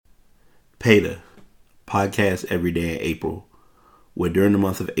PETA, podcast every day in April, where during the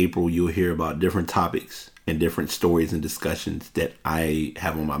month of April you'll hear about different topics and different stories and discussions that I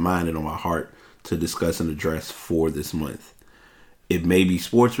have on my mind and on my heart to discuss and address for this month. It may be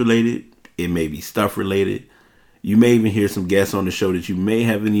sports related, it may be stuff related. You may even hear some guests on the show that you may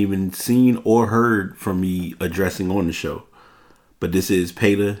haven't even seen or heard from me addressing on the show. But this is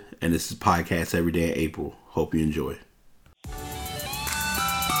PETA, and this is Podcast Every Day in April. Hope you enjoy.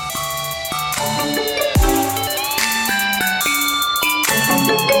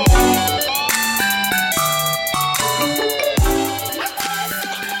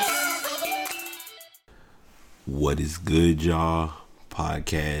 What is good, y'all?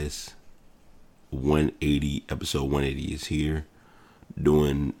 Podcast 180, episode 180 is here.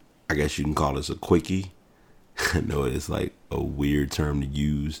 Doing, I guess you can call this a quickie. I know it's like a weird term to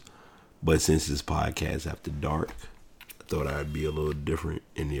use, but since this podcast after dark, I thought I'd be a little different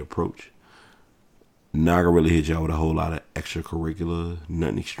in the approach. Not gonna really hit y'all with a whole lot of extracurricular,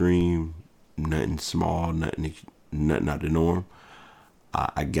 nothing extreme, nothing small, nothing out the norm.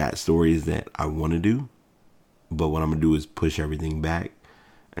 I got stories that I want to do, but what I'm gonna do is push everything back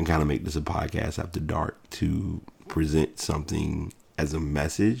and kind of make this a podcast after dark to present something as a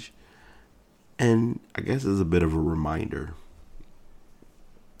message. And I guess as a bit of a reminder.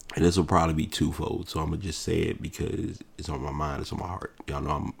 And this will probably be twofold. So I'm going to just say it because it's on my mind. It's on my heart. Y'all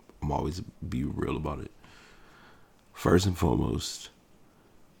know I'm always be real about it. First and foremost,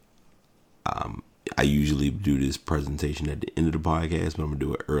 I usually do this presentation at the end of the podcast, but I'm going to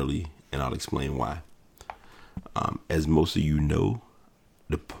do it early and I'll explain why. As most of you know,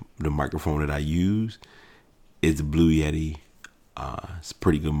 the microphone that I use is the Blue Yeti. It's a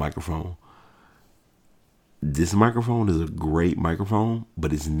pretty good microphone. This microphone is a great microphone,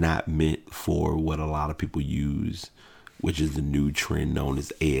 but it's not meant for what a lot of people use, which is the new trend known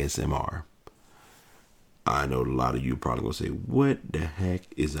as ASMR. I know a lot of you are probably going to say, what the heck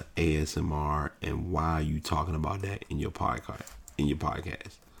is an ASMR and why are you talking about that in your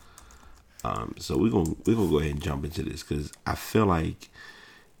podcast? So we're gonna go ahead and jump into this because I feel like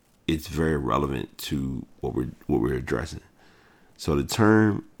it's very relevant to what we're addressing. So the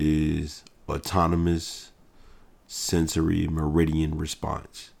term is autonomous sensory meridian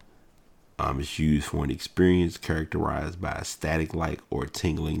response. It's used for an experience characterized by a static-like or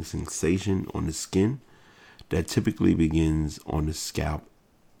tingling sensation on the skin that typically begins on the scalp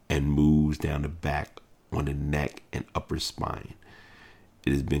and moves down the back on the neck and upper spine.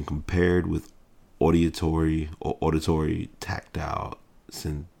 It has been compared with auditory tactile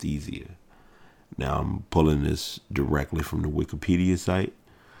synesthesia. Now I'm pulling this directly from the Wikipedia site.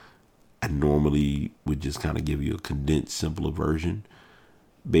 I normally would just kind of give you a condensed, simpler version.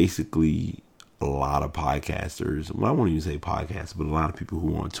 Basically, a lot of podcasters, well, I won't even say podcasters, but a lot of people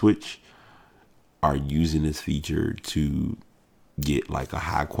who are on Twitch are using this feature to get like a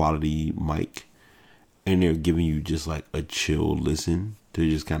high quality mic. And they're giving you just like a chill listen to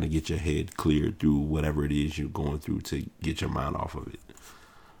just kind of get your head cleared through whatever it is you're going through to get your mind off of it.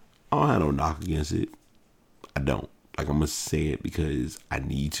 I don't have no knock against it. I don't. Like, I'm going to say it because I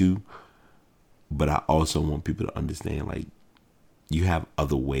need to. But I also want people to understand, like, you have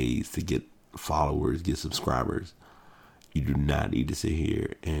other ways to get followers, get subscribers. You do not need to sit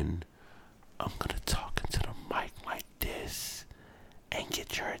here and I'm going to talk into the mic like this and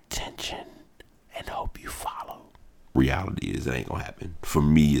get your attention and hope you follow. Reality is it ain't going to happen. For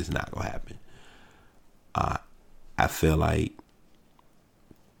me, it's not going to happen. I feel like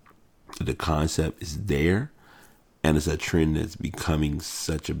the concept is there and it's a trend that's becoming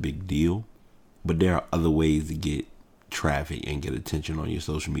such a big deal. But there are other ways to get traffic and get attention on your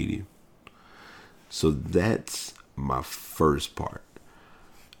social media. So that's my first part.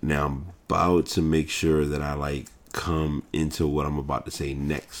 Now I'm about to make sure that I come into what I'm about to say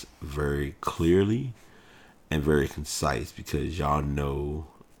next very clearly and very concise, because y'all know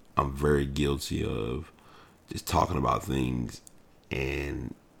I'm very guilty of just talking about things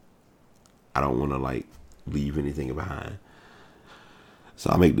and I don't want to leave anything behind. So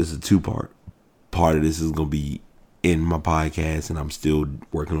I'll make this a two-part. Part of this is going to be in my podcast and I'm still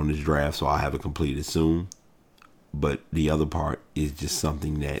working on this draft, so I'll have it completed soon. But the other part is just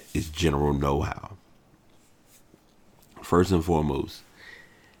something that is general know-how. First and foremost,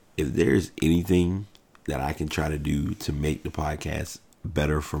 if there's anything that I can try to do to make the podcast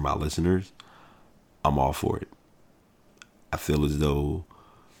better for my listeners, I'm all for it. I feel as though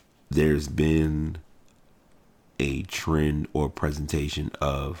there's been a trend or presentation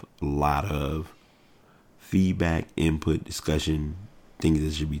of a lot of feedback, input, discussion, things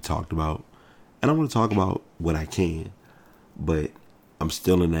that should be talked about. And I want to talk about what I can. But I'm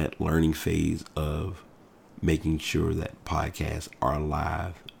still in that learning phase of making sure that podcasts are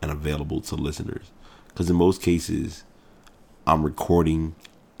live and available to listeners. Because in most cases, I'm recording,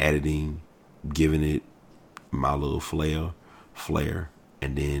 editing, giving it my little flair,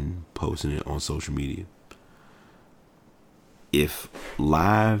 and then posting it on social media. If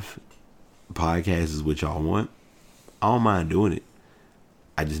live podcast is what y'all want, I don't mind doing it.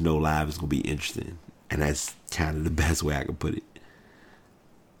 I just know live is going to be interesting. And that's kind of the best way I can put it.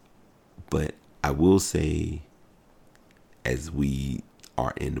 But I will say, as we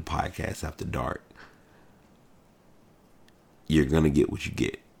are in the podcast after dark, you're going to get what you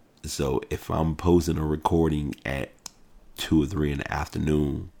get. So if I'm posting a recording at 2 or 3 in the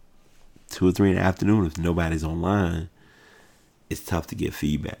afternoon, if nobody's online, it's tough to get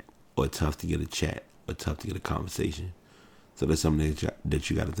feedback, or tough to get a chat, or tough to get a conversation. So that's something that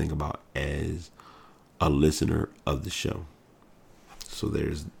you got to think about as a listener of the show. So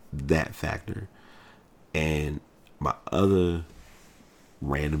there's that factor. And my other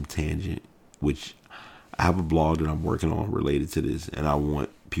random tangent, which I have a blog that I'm working on related to this, and I want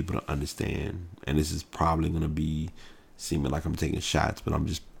people to understand, and this is probably going to be seeming like I'm taking shots, but I'm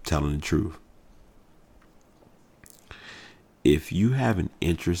just telling the truth. If you have an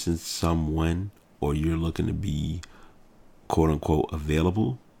interest in someone, or you're looking to be quote unquote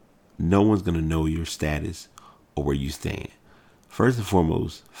available, no one's going to know your status or where you stand. First and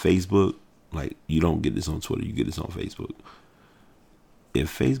foremost, Facebook, like, you don't get this on Twitter, you get this on Facebook.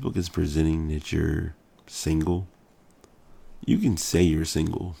 If Facebook is presenting that you're single, you can say you're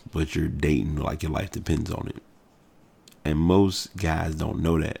single, but you're dating like your life depends on it. And most guys don't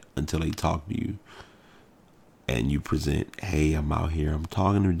know that until they talk to you. And you present, hey, I'm out here, I'm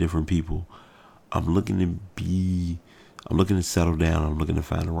talking to different people. I'm looking to settle down, I'm looking to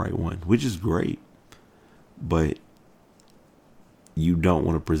find the right one, which is great. But you don't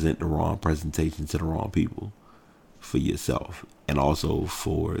want to present the wrong presentation to the wrong people for yourself, and also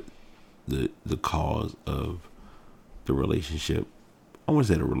for the cause of the relationship. I wouldn't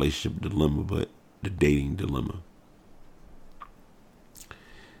say the relationship dilemma, but the dating dilemma.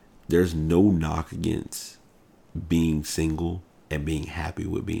 There's no knock against being single and being happy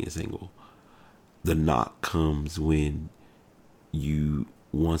with being single. The knock comes when you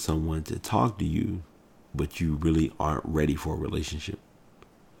want someone to talk to you, but you really aren't ready for a relationship.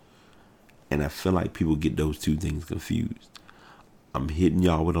 And I feel like people get those two things confused. I'm hitting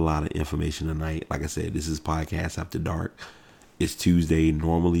y'all with a lot of information tonight. Like I said, this is Podcast After Dark. It's Tuesday.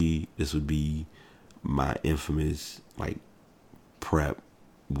 Normally, this would be my infamous, like, prep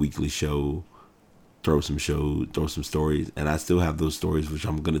weekly show. Throw some stories. And I still have those stories, which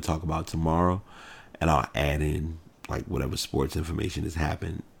I'm going to talk about tomorrow. And I'll add in, like, whatever sports information has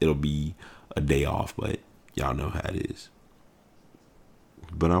happened. It'll be a day off, but y'all know how it is.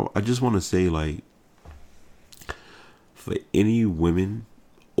 But I just want to say, like, for any women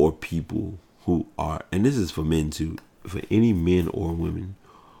or people who are, and this is for men too, for any men or women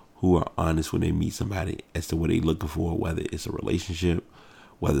who are honest when they meet somebody as to what they're looking for, whether it's a relationship,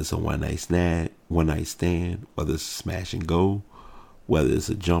 whether it's a one night stand, whether it's a smash and go, whether it's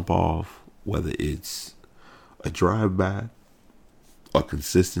a jump off, whether it's a drive by, a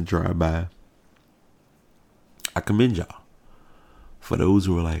consistent drive by, I commend y'all. For those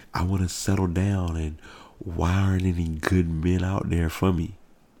who are like, I want to settle down, and why aren't any good men out there for me?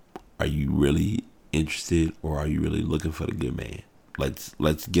 Are you really interested, or are you really looking for the good man?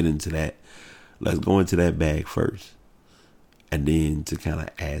 Let's get into that. Let's go into that bag first. And then to kind of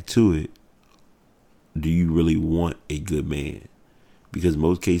add to it, do you really want a good man? Because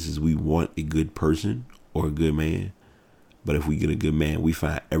most cases we want a good person or a good man. But if we get a good man, we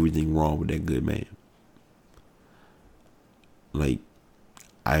find everything wrong with that good man. Like,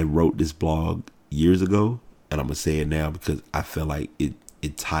 I wrote this blog years ago, and I'm going to say it now because I feel like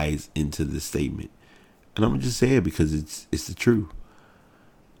it ties into the statement. And I'm going to just say it because it's the truth.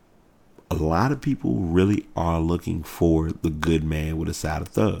 A lot of people really are looking for the good man with a side of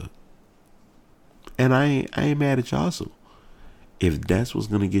thug. And I ain't mad at y'all. So if that's what's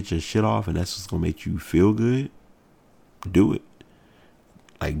going to get your shit off and that's what's going to make you feel good, do it.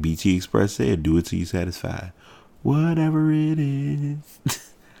 Like BT Express said, do it till you're satisfied. Whatever it is.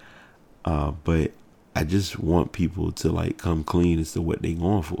 But I just want people to, like, come clean as to what they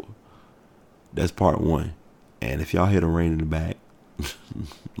going for. That's part one. And if y'all hear the rain in the back,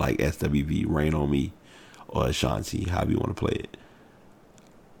 like SWV, Rain on Me, or Ashanti, however you want to play it,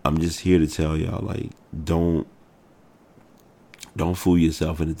 I'm just here to tell y'all, like, don't fool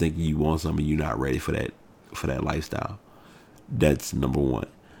yourself into thinking you want something you're not ready for that lifestyle. That's number one.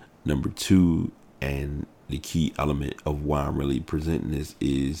 Number two, and the key element of why I'm really presenting this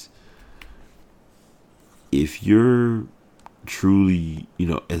is, if you're truly,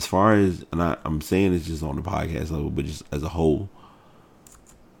 as far as, and I'm saying this just on the podcast level, but just as a whole,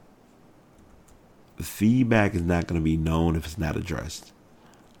 feedback is not going to be known if it's not addressed.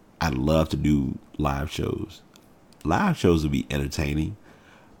 I'd love to do live shows. Live shows will be entertaining,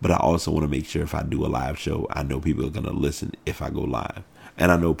 but I also want to make sure if I do a live show, I know people are going to listen if I go live.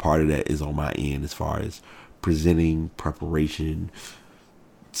 And I know part of that is on my end as far as presenting, preparation,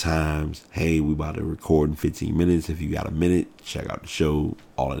 times. Hey, we about to record in 15 minutes. If you got a minute, check out the show.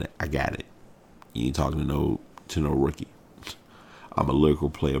 All of that. I got it. You ain't talking to no rookie. I'm a lyrical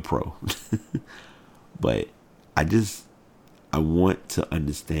player pro. But I want to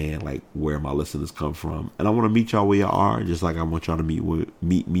understand like where my listeners come from, and I want to meet y'all where y'all are, just like I want y'all to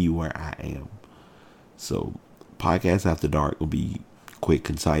meet me where I am. So, Podcast After Dark will be quick,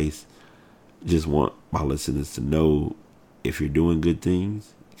 concise. Just want my listeners to know, if you're doing good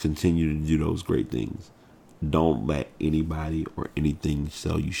things, continue to do those great things. Don't let anybody or anything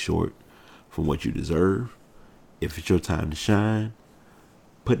sell you short from what you deserve. If it's your time to shine,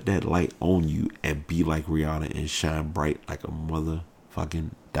 put that light on you and be like Rihanna and shine bright like a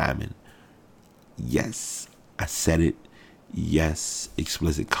motherfucking diamond. Yes, I said it. Yes,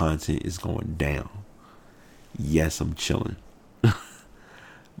 explicit content is going down. Yes, I'm chilling.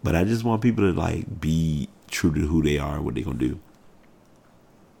 But I just want people to like be true to who they are and what they're going to do.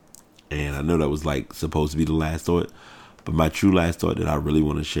 And I know that was like supposed to be the last thought, but my true last thought that I really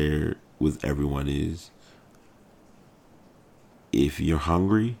want to share with everyone is, if you're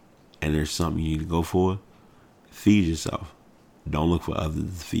hungry and there's something you need to go for, feed yourself. Don't look for others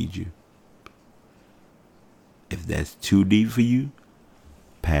to feed you. If that's too deep for you,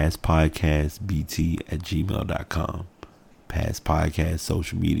 passpodcastbt@gmail.com. Past Podcast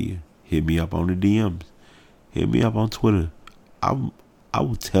social media. Hit me up on the DMs. Hit me up on Twitter. I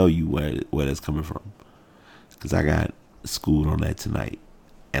will tell you where that's coming from, because I got schooled on that tonight,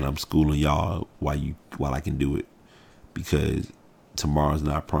 and I'm schooling y'all while I can do it, because tomorrow's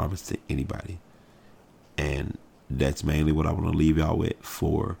not promised to anybody. And that's mainly what I want to leave y'all with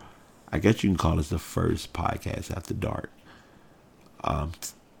for, I guess you can call this the first Podcast After Dark.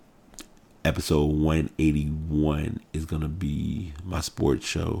 Episode 181 is going to be my sports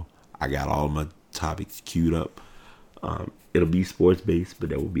show. I got all my topics queued up. It'll be sports based, but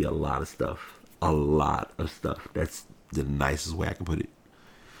there will be a lot of stuff. That's the nicest way I can put it.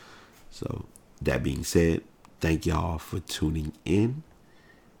 So, that being said, thank y'all for tuning in.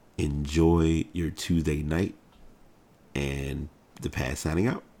 Enjoy your Tuesday night. And the past signing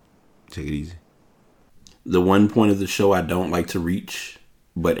out. Take it easy. The one point of the show I don't like to reach,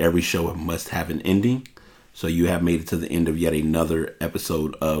 but every show must have an ending. So you have made it to the end of yet another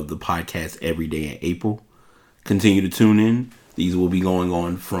episode of the podcast Every Day in April. Continue to tune in. These will be going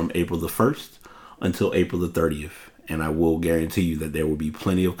on from April the 1st until April the 30th. And I will guarantee you that there will be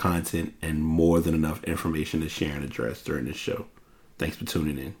plenty of content and more than enough information to share and address during this show. Thanks for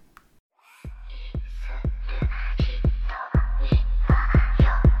tuning in.